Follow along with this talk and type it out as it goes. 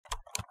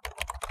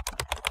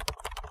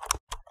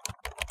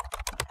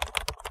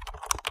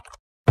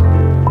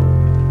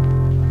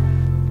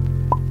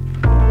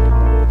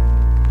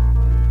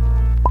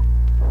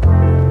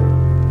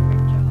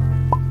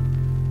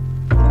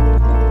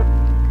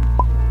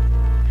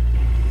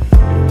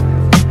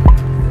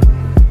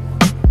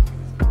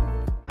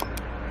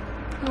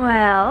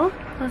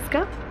Let's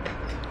go.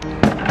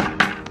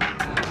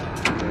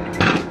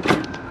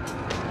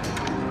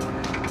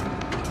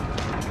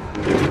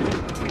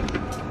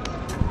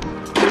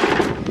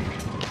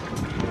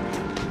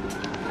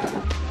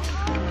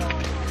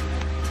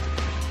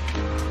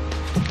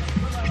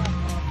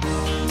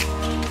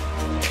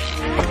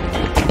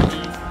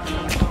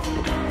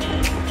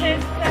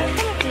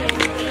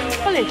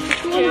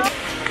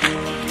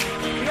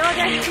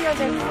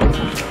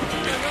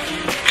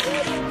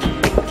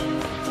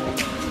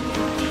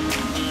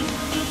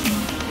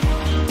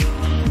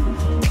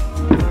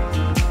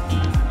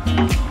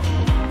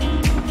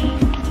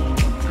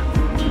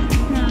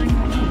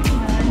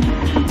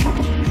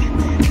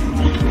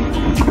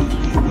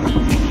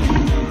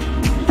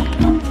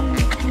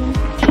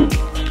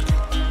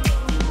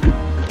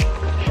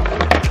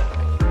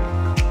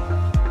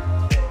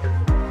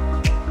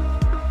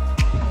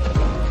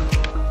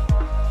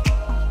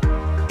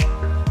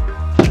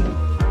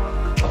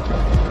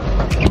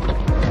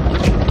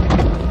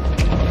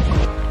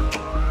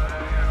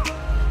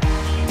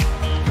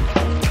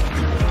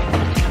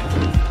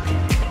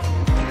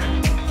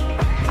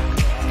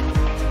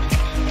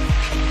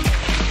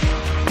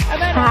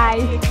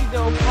 Hi.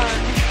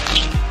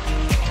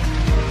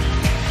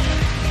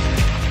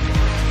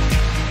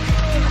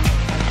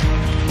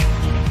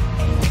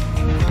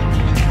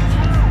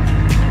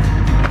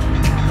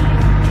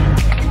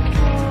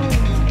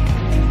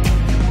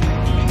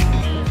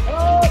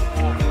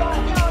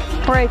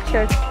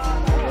 Richard.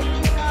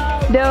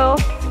 No.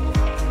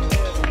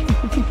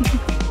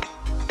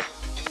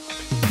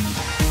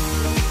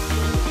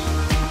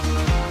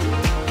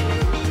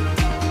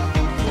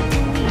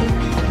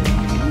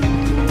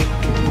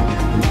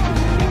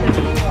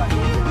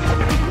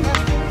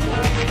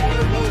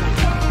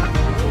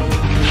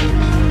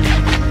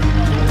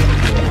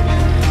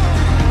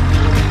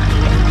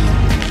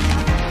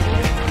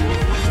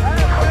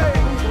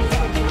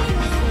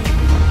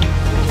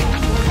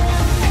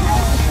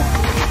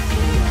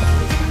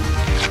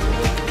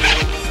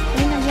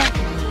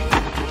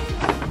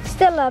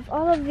 Still have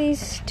all of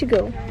these to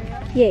go.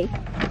 Yay.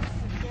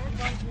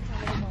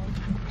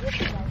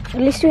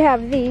 At least we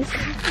have these.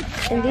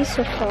 And these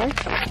so far.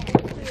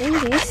 And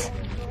these.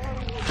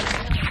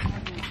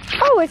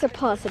 Always a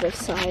positive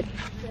side.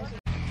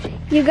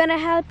 You gonna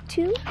help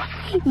too?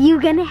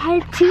 You gonna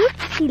help too?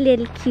 You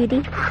little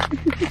cutie.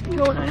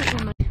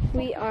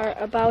 We are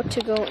about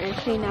to go and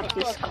clean up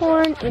this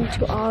corn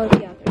into all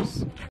the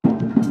others.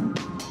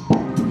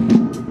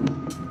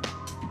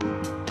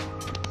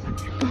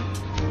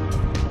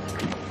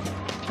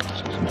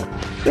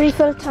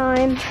 Refill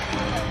time.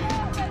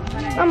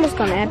 Almost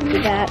gonna empty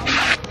that.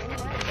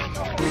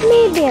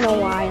 Maybe in a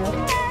while.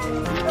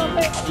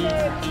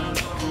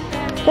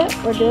 But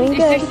we're doing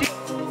good.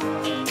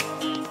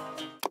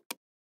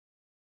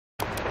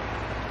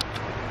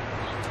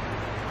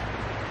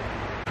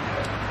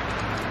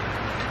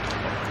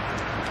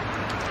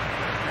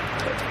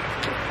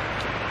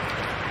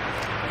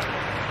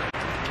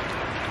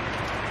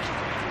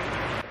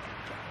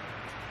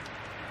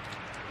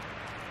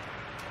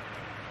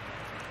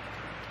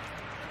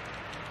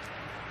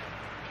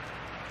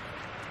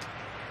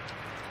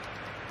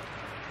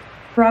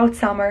 Throughout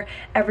summer,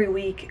 every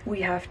week,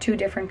 we have 2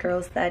 different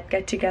girls that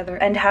get together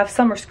and have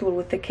summer school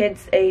with the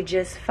kids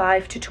ages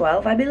 5 to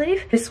 12, I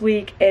believe. This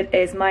week, it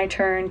is my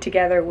turn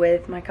together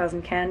with my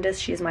cousin Candace.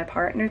 She's my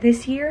partner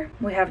this year.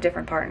 We have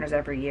different partners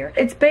every year.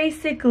 It's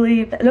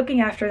basically looking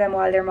after them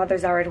while their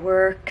mothers are at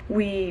work.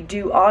 We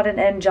do odd and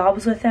end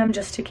jobs with them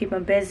just to keep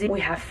them busy.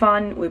 We have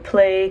fun, we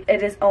play.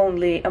 It is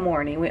only a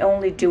morning. We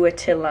only do it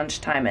till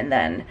lunchtime and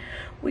then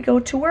we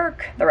go to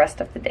work the rest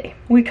of the day.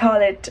 We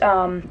call it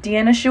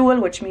Diana Shul,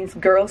 which means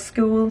girls'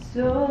 school.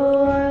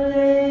 So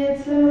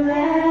little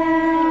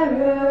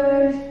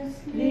errors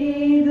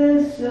lead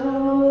the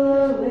soul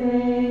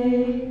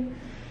away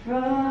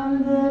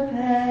from the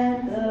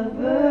path of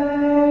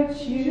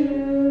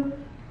virtue,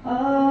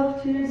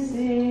 off to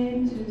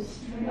sin, to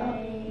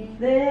stray.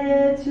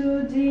 There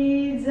to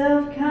deeds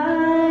of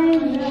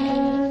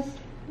kindness,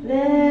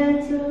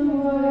 little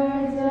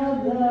words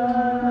of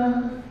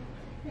love,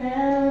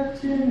 help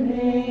to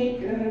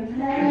make earth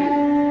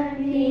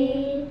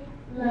happy,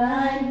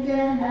 like the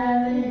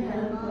heaven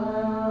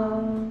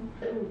above.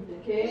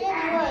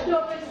 Okay.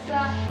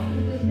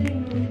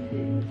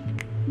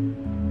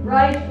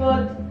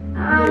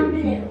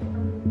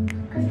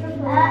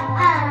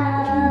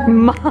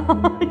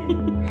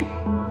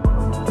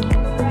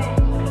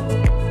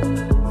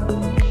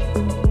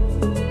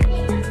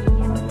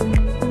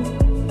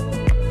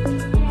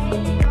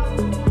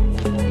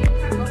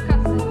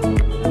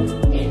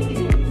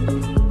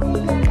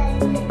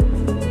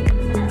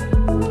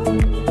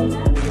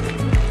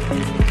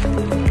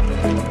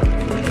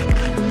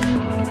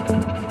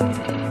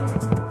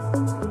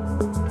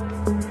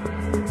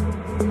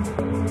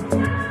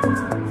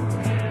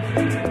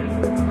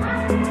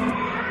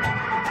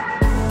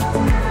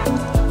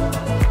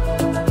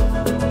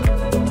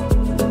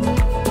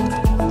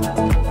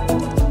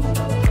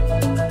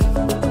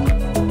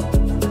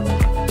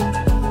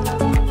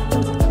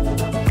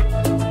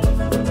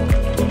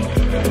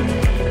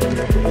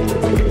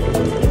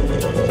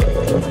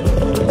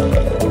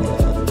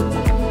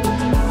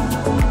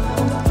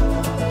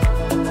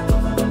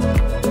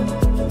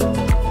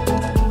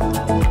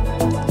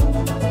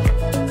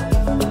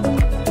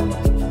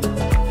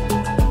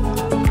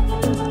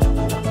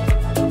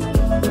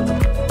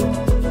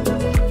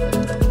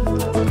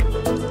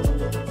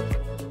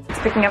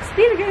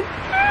 it again.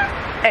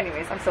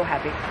 Anyways, I'm so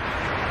happy.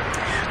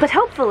 But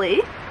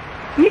hopefully,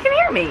 you can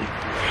hear me.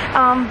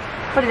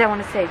 What did I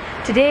want to say?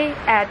 Today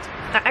I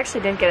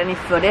actually didn't get any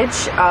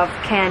footage of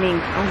canning.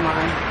 Oh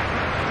my.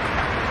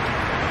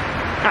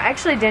 I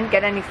actually didn't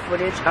get any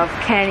footage of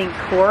canning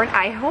corn.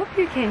 I hope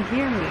you can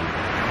hear me.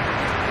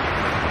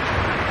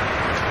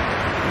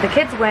 The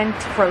kids went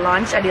for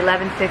lunch at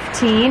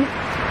 11:15,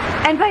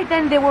 and by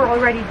then they were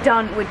already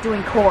done with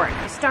doing corn.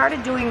 We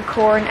started doing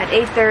corn at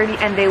 8:30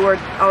 and they were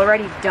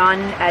already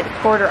done at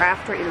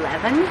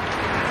 11:15.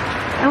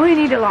 And we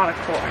need a lot of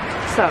corn,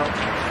 so.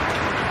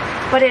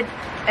 But it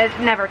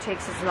never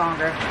takes us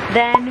longer.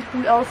 Then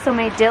we also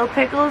made dill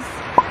pickles,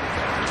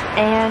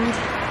 and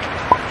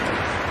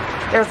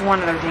there's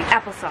one other thing,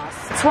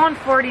 applesauce. It's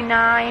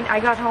 1:49. I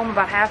got home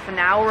about half an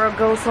hour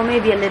ago, so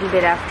maybe a little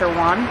bit after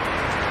 1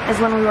 is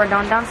when we were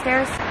done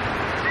downstairs.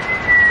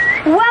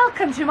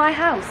 Welcome to my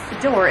house. The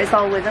door is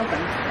always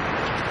open.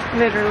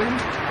 Literally.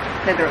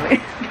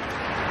 Literally.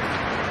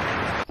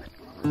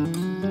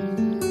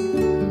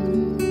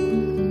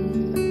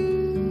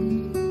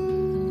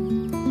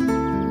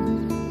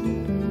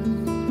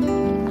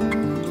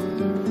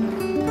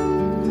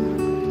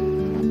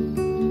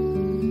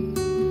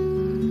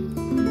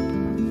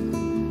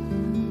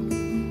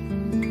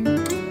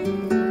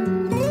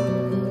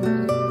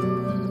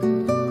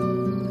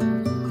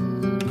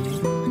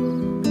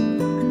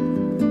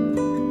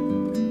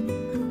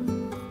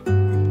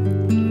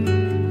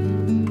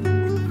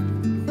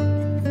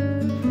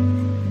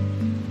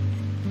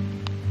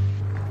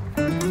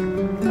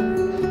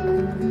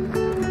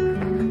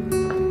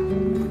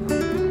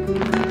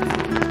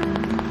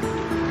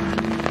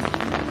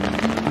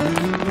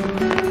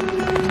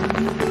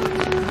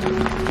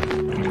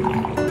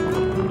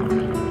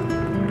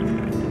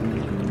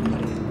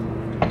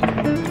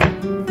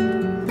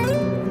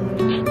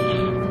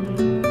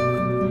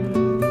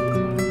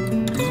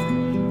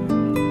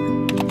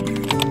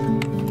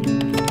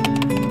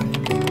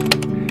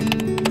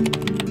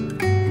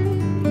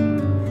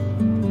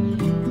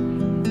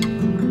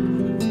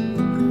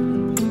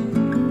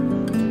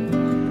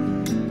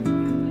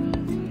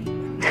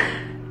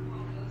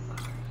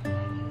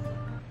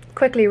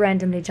 Quickly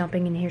randomly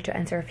jumping in here to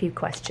answer a few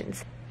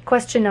questions.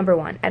 Question number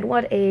 1. At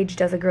what age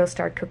does a girl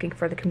start cooking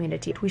for the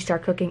community? We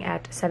start cooking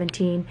at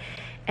 17.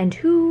 And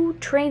who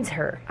trains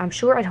her? I'm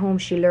sure at home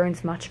she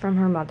learns much from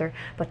her mother,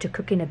 but to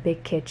cook in a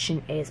big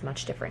kitchen is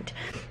much different.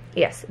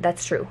 Yes,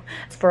 that's true.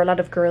 For a lot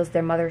of girls,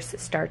 their mothers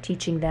start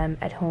teaching them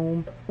at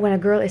home. When a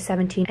girl is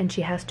 17 and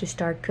she has to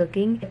start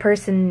cooking, the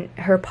person,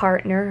 her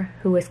partner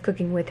who is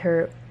cooking with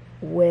her,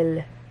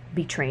 will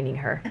be training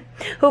her.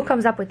 Who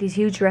comes up with these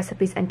huge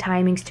recipes and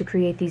timings to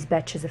create these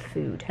batches of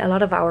food? A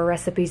lot of our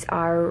recipes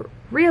are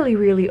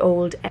really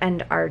old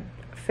and are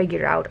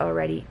figured out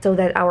already so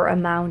that our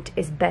amount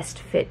is best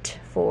fit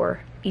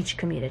for each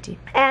community.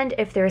 And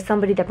if there is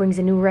somebody that brings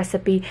a new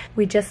recipe,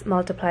 we just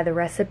multiply the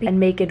recipe and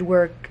make it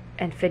work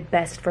and fit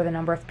best for the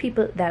number of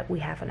people that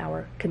we have in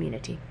our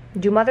community.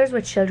 Do mothers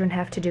with children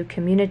have to do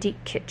community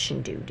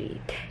kitchen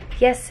duty?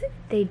 Yes,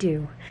 they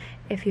do.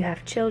 If you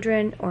have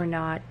children or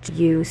not,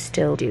 you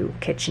still do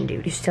kitchen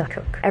duty. You still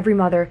cook. Every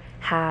mother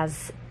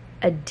has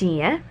a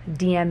dia.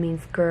 Dia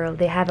means girl.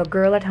 They have a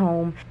girl at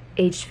home,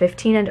 aged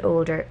 15 and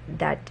older,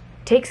 that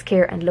takes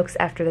care and looks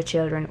after the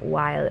children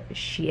while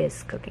she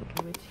is cooking.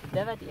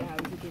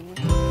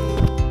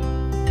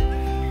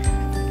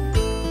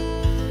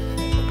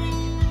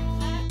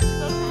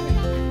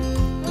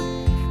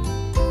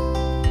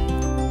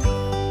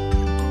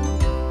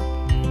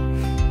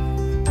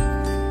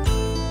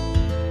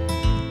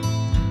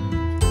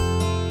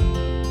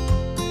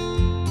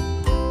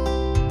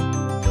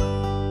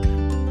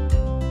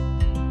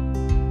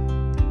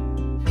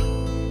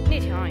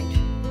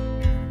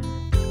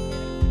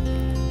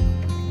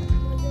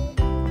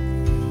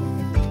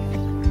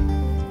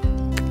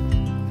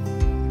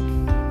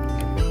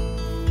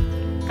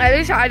 At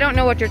least I don't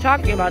know what you're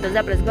talking about, but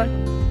it's good.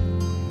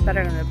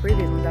 Better than the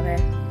previous ones I've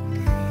had.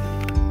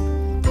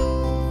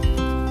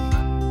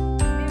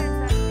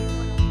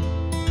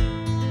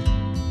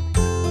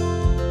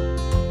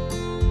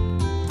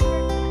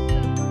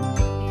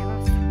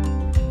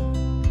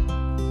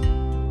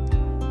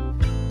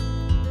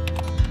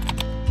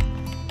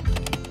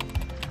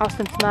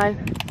 Austin smile.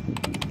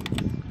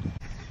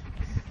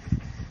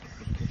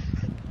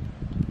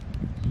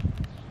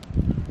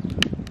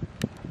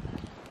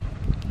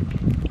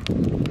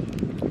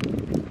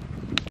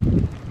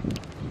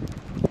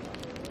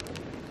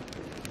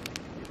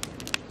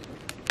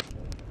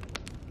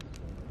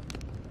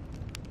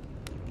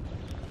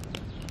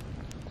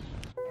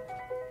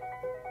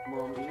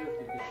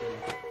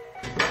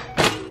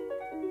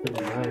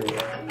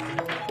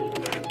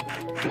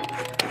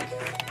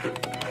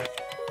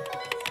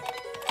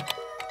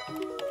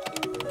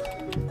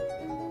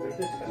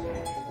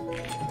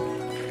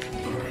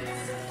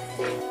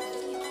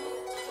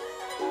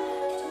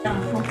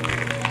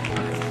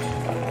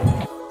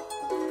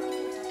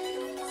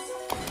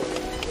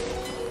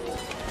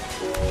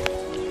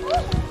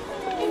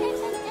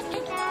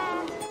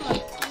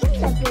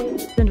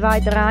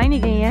 weiter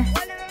reinigen.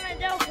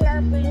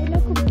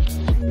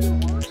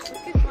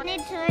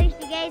 Nicht so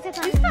richtig,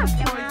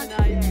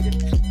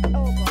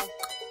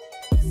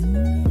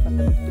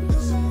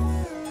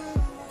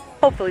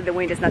 Hopefully the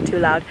wind is not too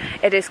loud.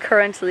 It is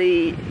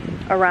currently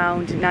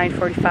around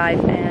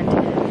 9:45 and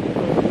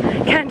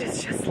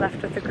Candace just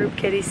left with the group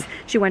kitties.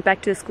 She went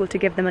back to the school to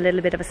give them a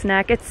little bit of a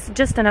snack. It's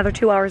just another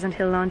 2 hours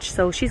until lunch,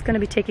 so she's going to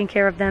be taking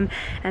care of them,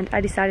 and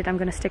I decided I'm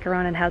going to stick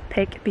around and help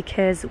pick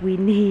because we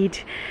need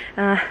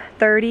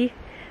 30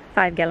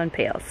 5-gallon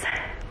pails,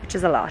 which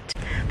is a lot.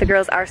 The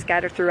girls are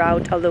scattered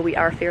throughout, although we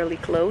are fairly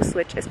close,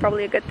 which is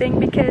probably a good thing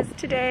because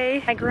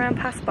today my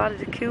grandpa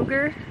spotted a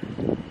cougar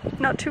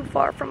not too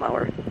far from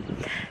our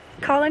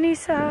colony,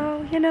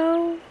 so you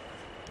know,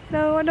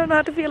 I don't know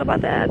how to feel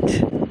about that.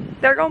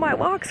 There go my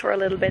walks for a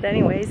little bit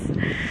anyways.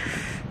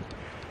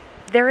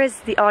 There is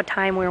the odd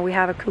time where we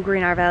have a cougar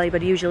in our valley,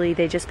 but usually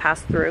they just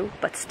pass through.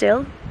 But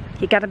still,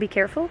 you gotta be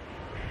careful.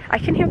 I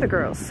can hear the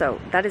girls, so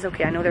that is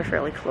okay. I know they're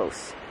fairly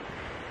close.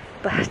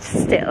 But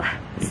still,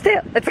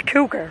 it's a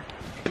cougar.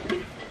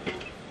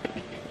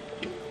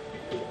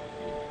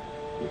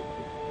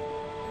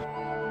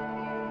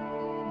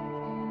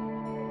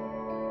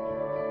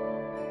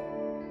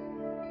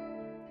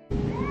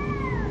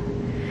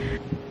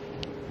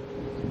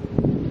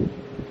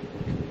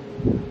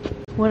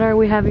 What are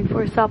we having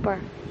for supper?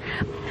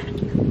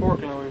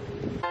 Pork loin.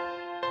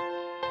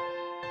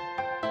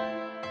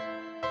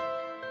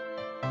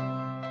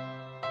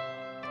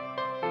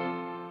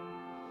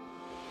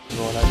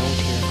 Lord, I don't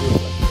care who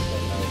it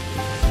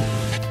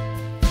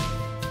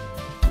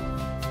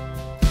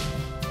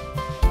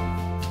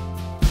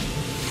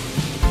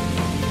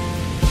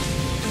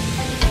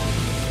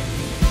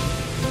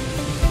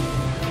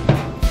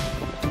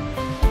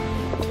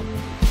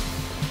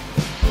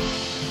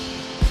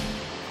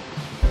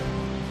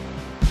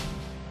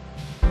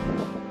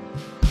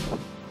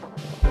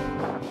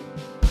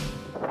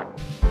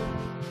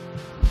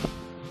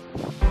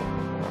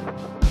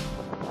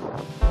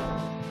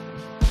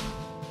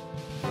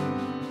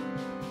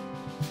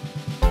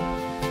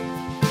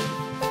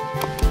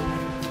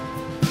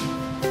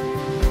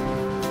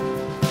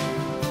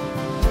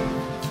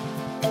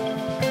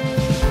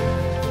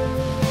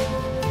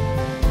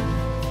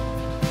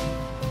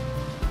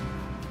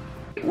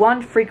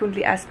One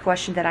frequently asked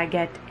question that I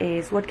get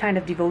is, what kind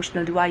of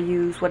devotional do I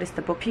use? What is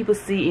the book people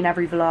see in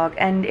every vlog?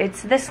 And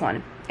it's this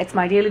one. It's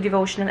my daily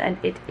devotional, and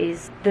it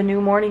is The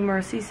New Morning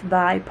Mercies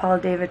by Paul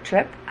David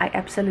Tripp. I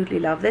absolutely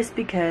love this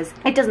because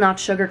it does not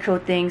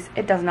sugarcoat things.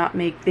 It does not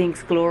make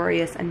things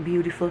glorious and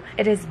beautiful.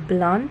 It is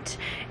blunt,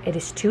 it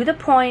is to the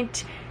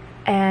point,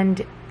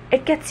 and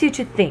it gets you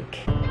to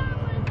think.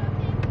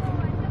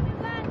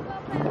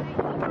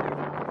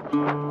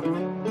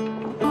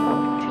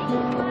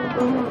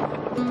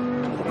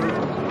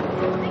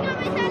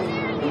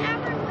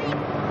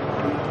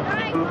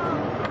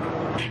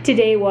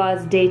 Today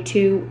was day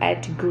 2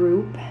 at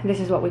group.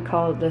 This is what we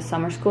call the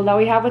summer school that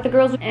we have with the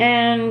girls.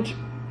 And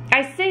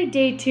I say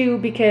day 2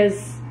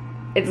 because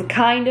it's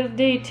kind of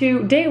day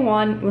 2. Day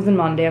 1 was on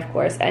Monday, of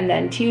course. And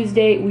then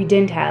Tuesday we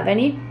didn't have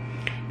any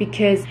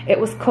because it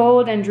was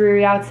cold and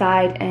dreary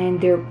outside,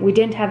 and we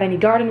didn't have any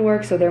garden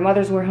work, so their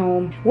mothers were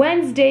home.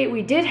 Wednesday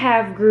we did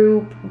have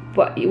group,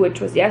 which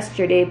was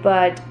yesterday,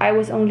 but I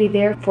was only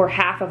there for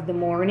half of the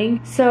morning.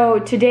 So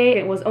today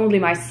it was only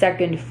my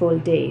second full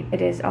day.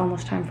 It is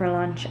almost time for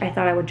lunch. I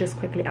thought I would just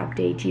quickly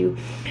update you.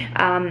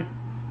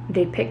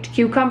 They picked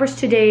cucumbers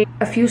today,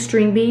 a few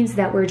string beans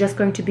that we're just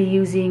going to be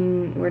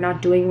using. We're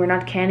not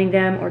canning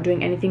them or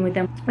doing anything with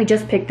them. We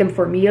just picked them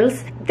for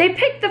meals. They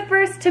picked the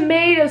first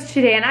tomatoes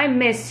today, and I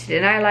missed it,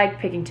 and I like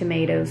picking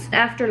tomatoes.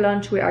 After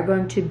lunch we are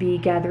going to be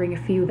gathering a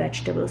few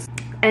vegetables,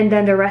 and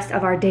then the rest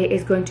of our day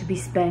is going to be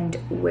spent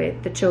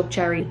with the choke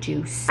cherry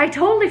juice. I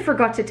totally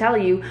forgot to tell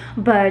you,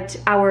 but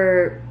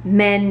our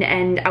men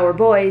and our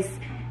boys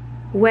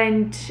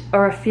went,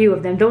 or a few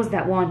of them, those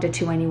that wanted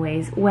to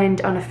anyways, went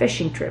on a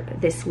fishing trip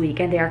this week,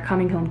 and they are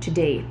coming home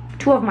today.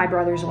 2 of my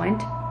brothers went.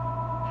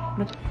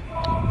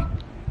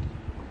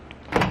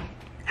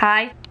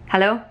 Hi.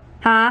 Hello.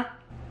 Huh?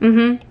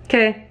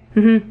 Okay.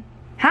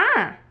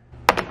 Huh?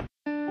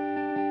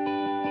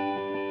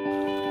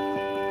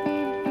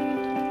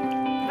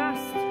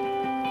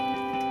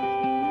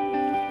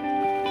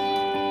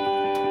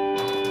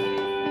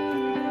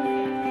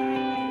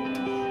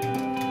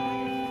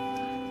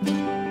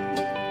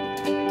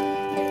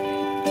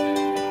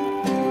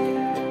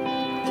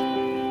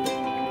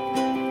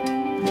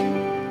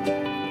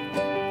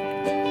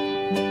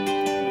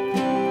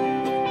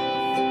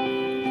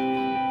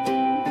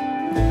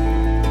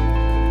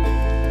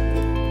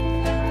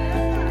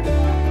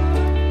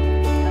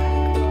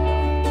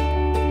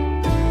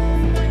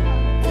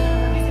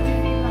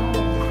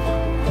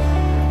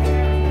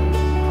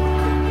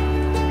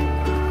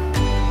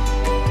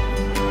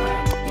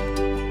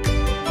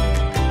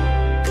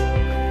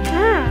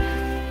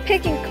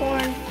 Picking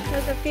corn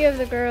with a few of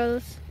the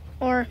girls,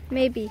 or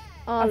maybe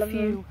all of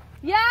them.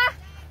 Yeah.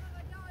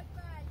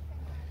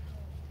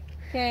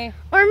 Okay.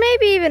 Or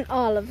maybe even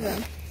all of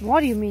them. What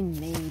do you mean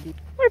maybe?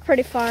 We're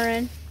pretty far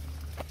in.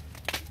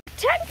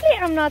 Technically,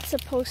 I'm not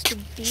supposed to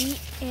be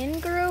in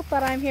group,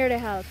 but I'm here to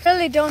help.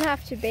 Really don't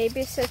have to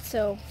babysit,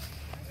 so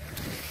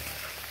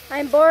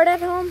I'm bored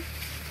at home.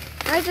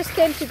 I just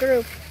came to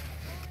group.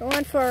 We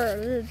went for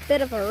a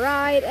bit of a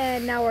ride,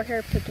 and now we're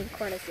here picking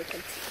corn, as you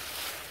can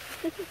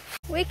see.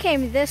 We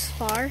came this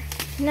far.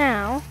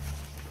 Now,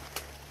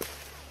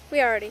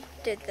 we already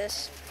did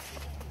this.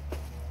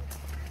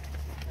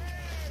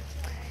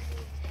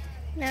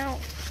 Now,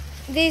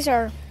 these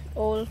are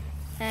old,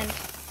 and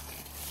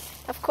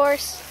of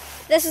course,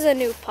 this is a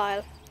new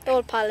pile. The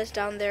old pile is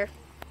down there.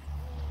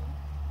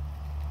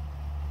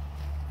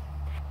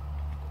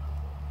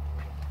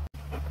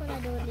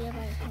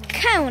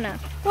 Kauna,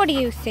 what do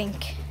you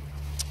think?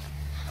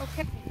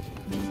 Okay.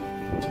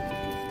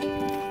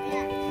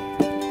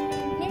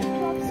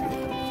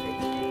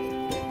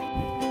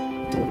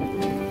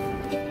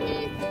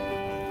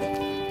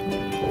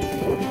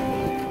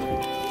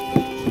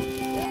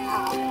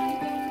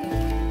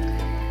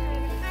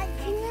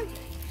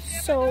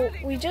 So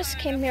we just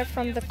came here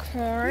from the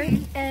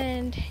corn,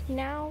 and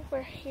now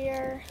we're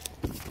here.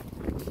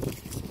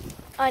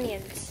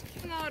 Onions.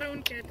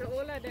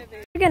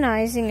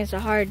 Organizing is a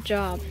hard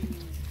job.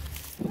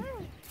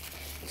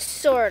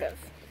 Sort of.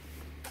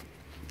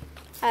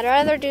 I'd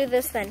rather do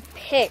this than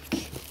pick.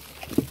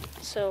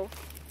 So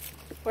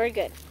we're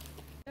good.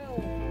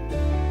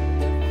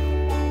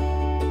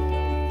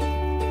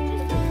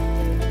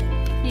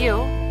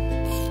 You.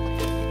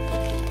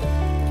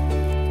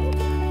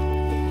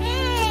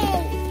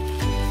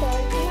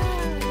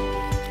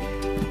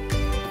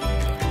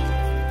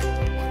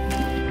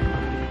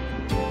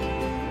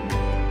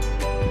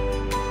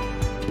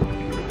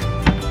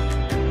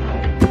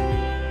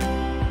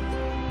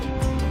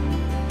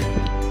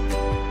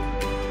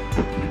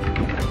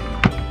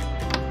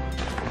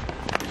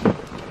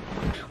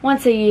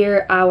 Once a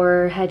year,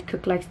 our head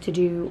cook likes to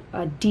do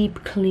a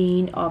deep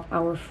clean of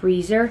our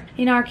freezer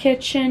in our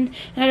kitchen.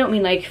 And I don't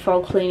mean like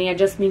full cleaning, I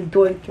just mean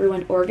going through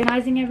and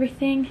organizing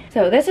everything.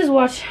 So this is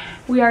what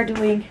we are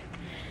doing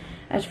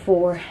at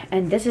 4,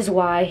 and this is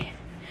why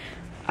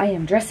I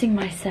am dressing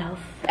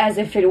myself as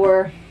if it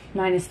were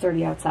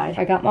 -30 outside.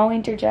 I got my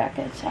winter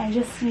jacket, I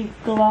just need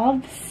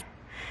gloves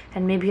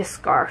and maybe a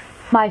scarf.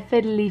 My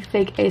fiddle leaf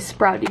fig is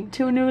sprouting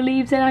 2 new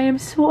leaves, and I am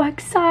so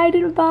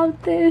excited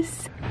about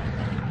this.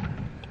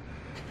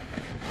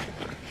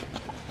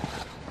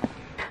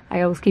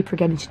 I always keep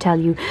forgetting to tell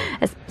you,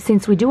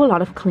 since we do a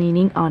lot of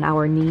cleaning on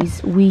our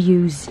knees, we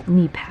use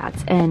knee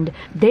pads, and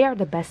they are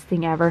the best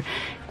thing ever,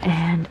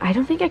 and I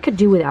don't think I could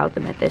do without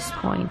them at this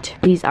point.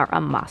 These are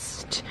a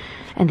must,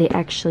 and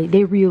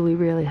they really,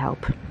 really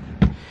help.